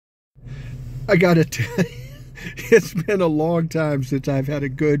I gotta tell you, it's been a long time since I've had a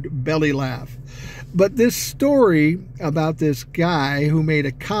good belly laugh. But this story about this guy who made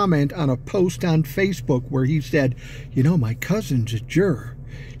a comment on a post on Facebook where he said, you know, my cousin's a juror.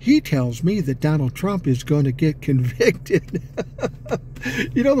 He tells me that Donald Trump is going to get convicted.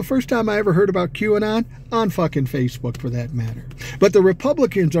 You know, the first time I ever heard about QAnon? On fucking Facebook, for that matter. But the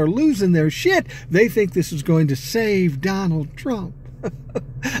Republicans are losing their shit. They think this is going to save Donald Trump.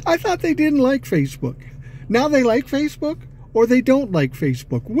 I thought they didn't like Facebook. Now they like Facebook, or they don't like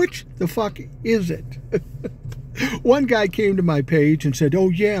Facebook. Which the fuck is it? One guy came to my page and said, oh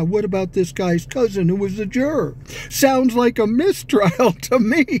yeah, what about this guy's cousin who was a juror? Sounds like a mistrial to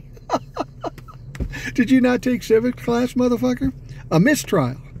me. Did you not take civics class, motherfucker? A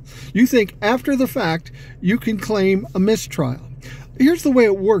mistrial. You think after the fact you can claim a mistrial. Here's the way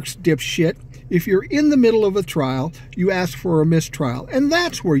it works, dipshit. If you're in the middle of a trial, you ask for a mistrial, and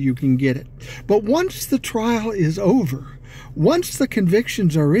that's where you can get it. But once the trial is over, once the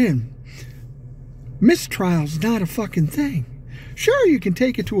convictions are in, mistrial's not a fucking thing. Sure, you can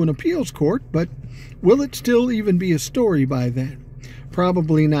take it to an appeals court, but will it still even be a story by then?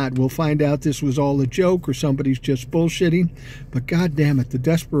 Probably not. We'll find out this was all a joke or somebody's just bullshitting. But God damn it, the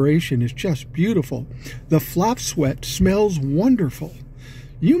desperation is just beautiful. The flop sweat smells wonderful.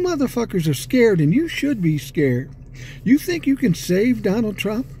 You motherfuckers are scared, and you should be scared. You think you can save Donald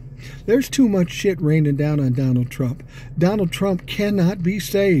Trump? There's too much shit raining down on Donald Trump. Donald Trump cannot be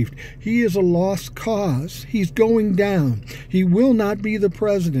saved. He is a lost cause. He's going down. He will not be the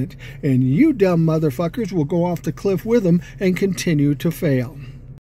president. And you dumb motherfuckers will go off the cliff with him and continue to fail.